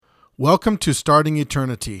Welcome to Starting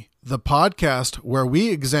Eternity, the podcast where we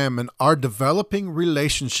examine our developing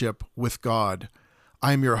relationship with God.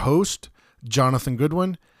 I am your host, Jonathan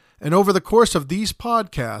Goodwin, and over the course of these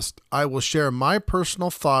podcasts, I will share my personal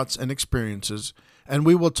thoughts and experiences, and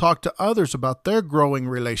we will talk to others about their growing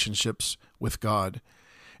relationships with God.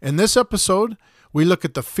 In this episode, we look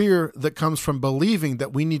at the fear that comes from believing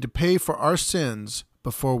that we need to pay for our sins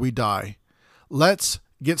before we die. Let's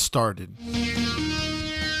get started.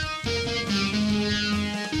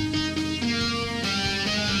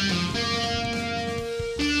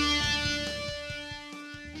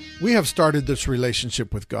 We have started this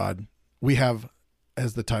relationship with God. We have,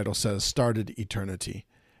 as the title says, started eternity.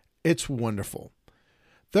 It's wonderful.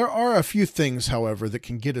 There are a few things, however, that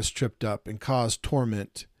can get us tripped up and cause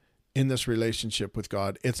torment in this relationship with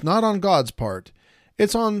God. It's not on God's part.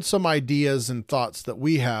 It's on some ideas and thoughts that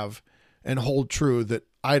we have and hold true that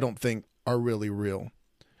I don't think are really real.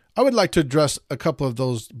 I would like to address a couple of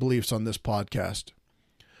those beliefs on this podcast.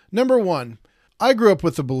 Number one, I grew up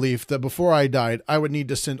with the belief that before I died, I would need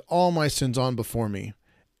to send all my sins on before me,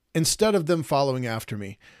 instead of them following after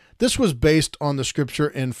me. This was based on the scripture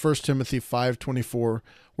in 1 Timothy 5:24,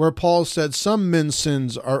 where Paul said some men's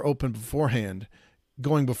sins are open beforehand,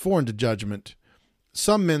 going before into judgment.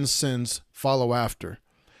 Some men's sins follow after.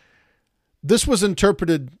 This was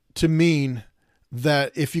interpreted to mean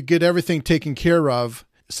that if you get everything taken care of,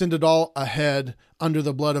 send it all ahead under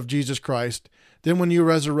the blood of Jesus Christ, then when you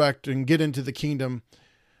resurrect and get into the kingdom,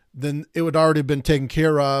 then it would already been taken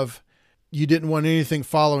care of. You didn't want anything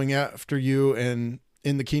following after you, and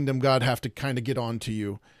in the kingdom, God have to kind of get on to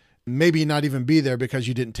you. Maybe not even be there because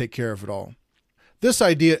you didn't take care of it all. This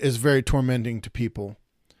idea is very tormenting to people.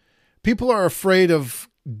 People are afraid of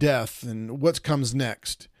death and what comes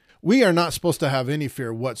next. We are not supposed to have any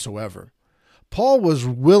fear whatsoever. Paul was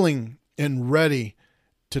willing and ready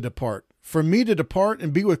to depart. For me to depart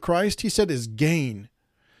and be with Christ, he said, is gain.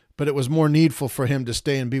 But it was more needful for him to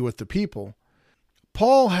stay and be with the people.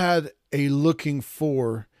 Paul had a looking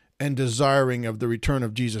for and desiring of the return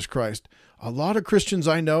of Jesus Christ. A lot of Christians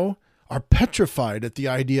I know are petrified at the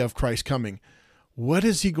idea of Christ coming. What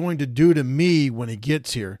is he going to do to me when he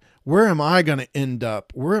gets here? Where am I going to end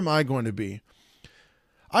up? Where am I going to be?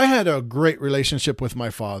 I had a great relationship with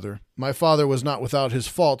my father. My father was not without his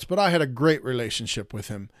faults, but I had a great relationship with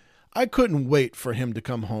him. I couldn't wait for him to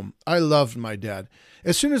come home. I loved my dad.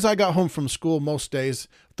 As soon as I got home from school most days,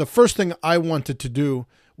 the first thing I wanted to do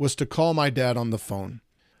was to call my dad on the phone.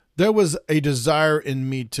 There was a desire in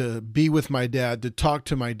me to be with my dad, to talk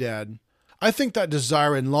to my dad. I think that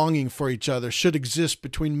desire and longing for each other should exist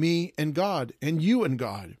between me and God, and you and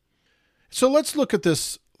God. So let's look at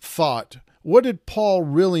this thought. What did Paul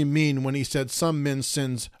really mean when he said some men's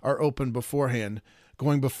sins are open beforehand,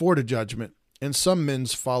 going before to judgment, and some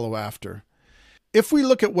men's follow after? If we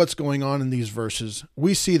look at what's going on in these verses,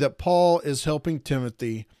 we see that Paul is helping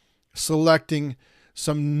Timothy, selecting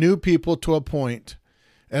some new people to appoint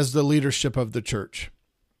as the leadership of the church.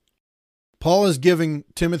 Paul is giving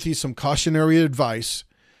Timothy some cautionary advice,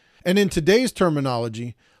 and in today's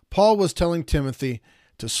terminology, Paul was telling Timothy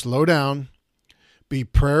to slow down, be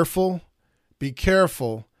prayerful, be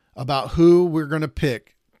careful about who we're going to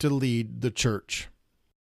pick to lead the church.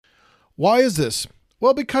 Why is this?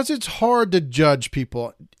 Well, because it's hard to judge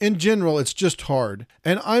people. In general, it's just hard.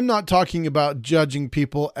 And I'm not talking about judging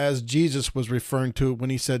people as Jesus was referring to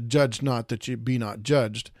when he said, "Judge not that you be not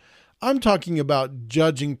judged." I'm talking about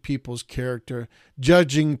judging people's character,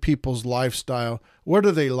 judging people's lifestyle. What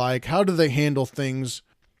are they like? How do they handle things?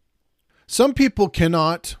 Some people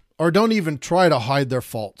cannot or don't even try to hide their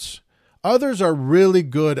faults. Others are really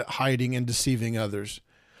good at hiding and deceiving others.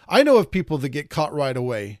 I know of people that get caught right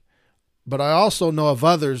away, but I also know of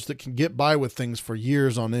others that can get by with things for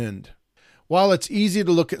years on end. While it's easy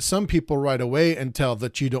to look at some people right away and tell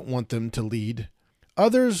that you don't want them to lead,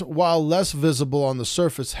 others, while less visible on the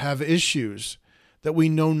surface, have issues that we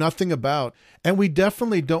know nothing about, and we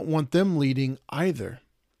definitely don't want them leading either.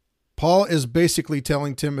 Paul is basically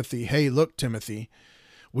telling Timothy, hey, look, Timothy,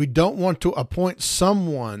 we don't want to appoint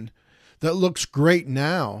someone that looks great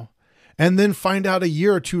now and then find out a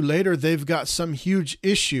year or two later they've got some huge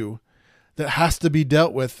issue that has to be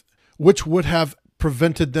dealt with, which would have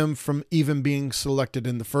prevented them from even being selected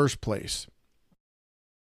in the first place.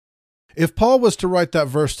 If Paul was to write that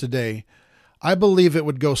verse today, I believe it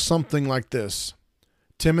would go something like this.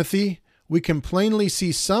 Timothy, we can plainly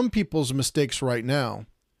see some people's mistakes right now.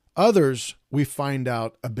 Others we find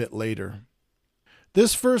out a bit later.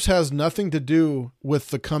 This verse has nothing to do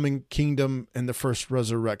with the coming kingdom and the first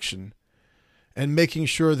resurrection. and making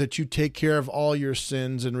sure that you take care of all your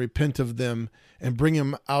sins and repent of them and bring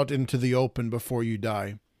them out into the open before you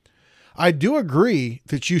die. I do agree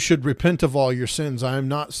that you should repent of all your sins. I am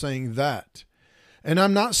not saying that. And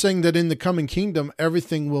I'm not saying that in the coming kingdom,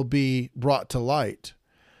 everything will be brought to light.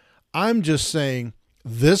 I'm just saying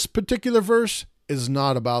this particular verse is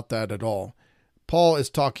not about that at all. Paul is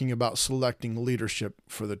talking about selecting leadership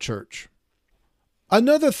for the church.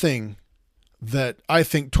 Another thing that I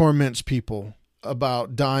think torments people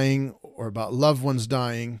about dying or about loved ones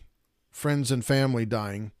dying, friends and family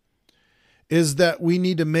dying, is that we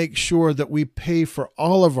need to make sure that we pay for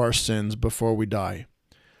all of our sins before we die.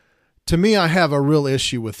 To me, I have a real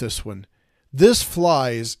issue with this one. This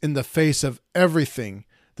flies in the face of everything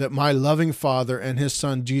that my loving Father and his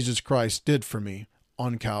Son Jesus Christ did for me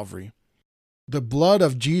on Calvary. The blood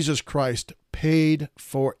of Jesus Christ paid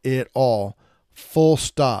for it all. Full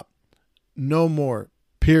stop. No more.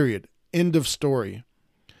 Period. End of story.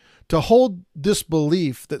 To hold this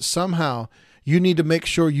belief that somehow you need to make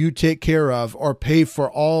sure you take care of or pay for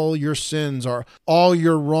all your sins or all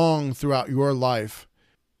your wrong throughout your life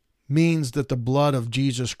means that the blood of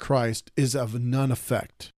Jesus Christ is of none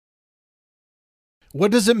effect.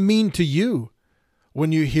 What does it mean to you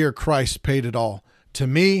when you hear Christ paid it all? To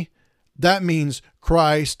me, that means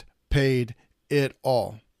Christ paid it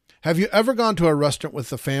all. Have you ever gone to a restaurant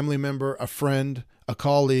with a family member, a friend, a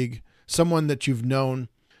colleague, someone that you've known,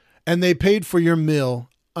 and they paid for your meal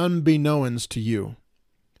unbeknownst to you?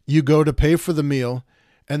 You go to pay for the meal,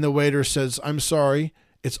 and the waiter says, "I'm sorry,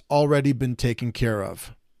 it's already been taken care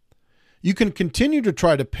of." You can continue to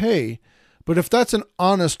try to pay, but if that's an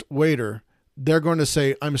honest waiter, they're going to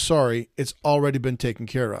say, "I'm sorry, it's already been taken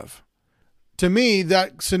care of." To me,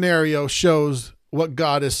 that scenario shows what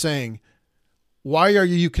God is saying. Why are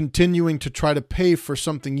you continuing to try to pay for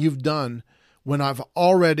something you've done when I've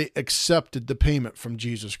already accepted the payment from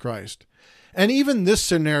Jesus Christ? And even this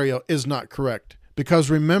scenario is not correct,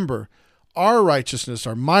 because remember, our righteousness,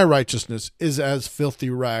 or my righteousness, is as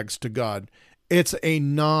filthy rags to God. It's a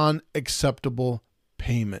non-acceptable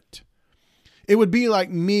payment. It would be like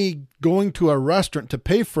me going to a restaurant to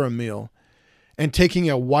pay for a meal and taking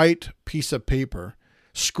a white piece of paper,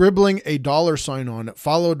 scribbling a $sign on it,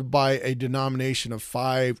 followed by a denomination of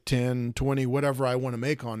 5, 10, 20, whatever I want to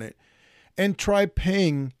make on it, and try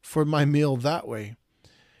paying for my meal that way.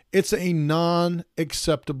 It's a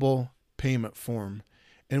non-acceptable payment form.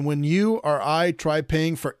 And when you or I try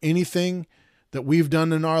paying for anything that we've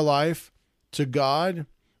done in our life to God,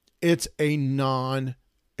 it's a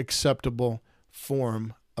non-acceptable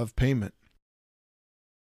form of payment.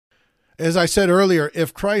 As I said earlier,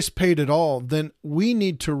 if Christ paid it all, then we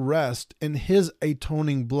need to rest in his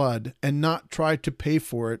atoning blood and not try to pay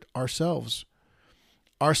for it ourselves.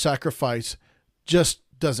 Our sacrifice just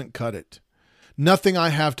doesn't cut it. Nothing I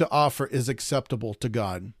have to offer is acceptable to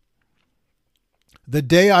God. The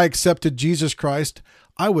day I accepted Jesus Christ,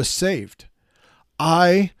 I was saved.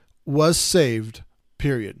 I was saved,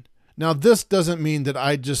 period. Now, this doesn't mean that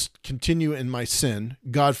I just continue in my sin.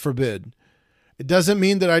 God forbid. It doesn't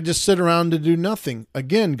mean that I just sit around and do nothing.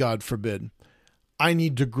 Again, God forbid. I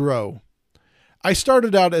need to grow. I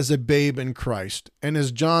started out as a babe in Christ, and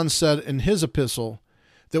as John said in his epistle,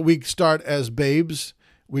 that we start as babes,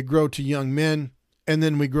 we grow to young men, and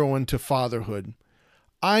then we grow into fatherhood.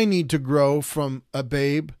 I need to grow from a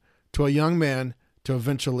babe to a young man to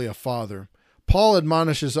eventually a father. Paul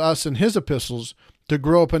admonishes us in his epistles to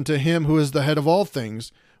grow up into him who is the head of all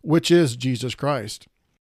things, which is Jesus Christ.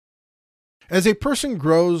 As a person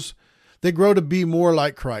grows, they grow to be more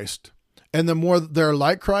like Christ. And the more they're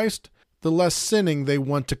like Christ, the less sinning they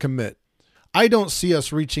want to commit. I don't see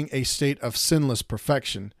us reaching a state of sinless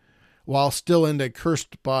perfection while still in a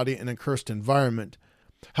cursed body and a cursed environment.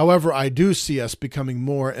 However, I do see us becoming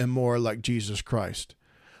more and more like Jesus Christ.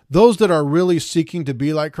 Those that are really seeking to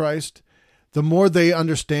be like Christ, the more they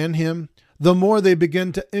understand him, the more they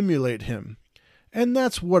begin to emulate him. And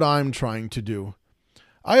that's what I'm trying to do.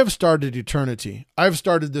 I have started eternity. I've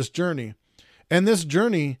started this journey. And this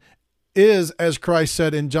journey is, as Christ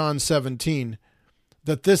said in John 17,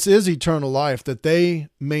 that this is eternal life, that they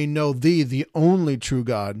may know thee, the only true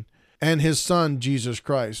God, and his Son, Jesus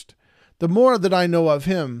Christ. The more that I know of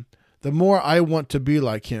him, the more I want to be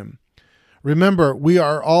like him. Remember, we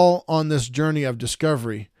are all on this journey of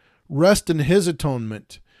discovery. Rest in his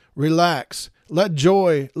atonement. Relax. Let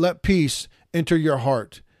joy, let peace enter your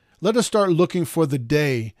heart. Let us start looking for the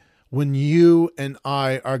day when you and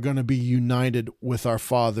I are going to be united with our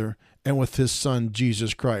Father and with his Son,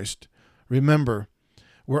 Jesus Christ. Remember,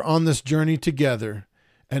 we're on this journey together,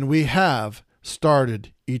 and we have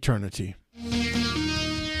started eternity.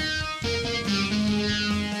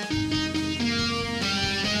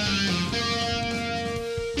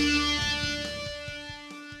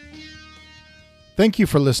 Thank you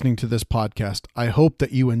for listening to this podcast. I hope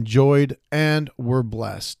that you enjoyed and were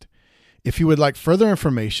blessed. If you would like further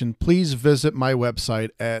information, please visit my website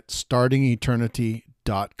at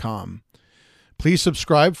startingeternity.com. Please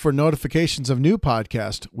subscribe for notifications of new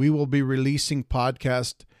podcasts. We will be releasing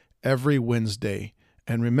podcasts every Wednesday.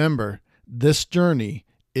 And remember, this journey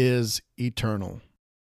is eternal.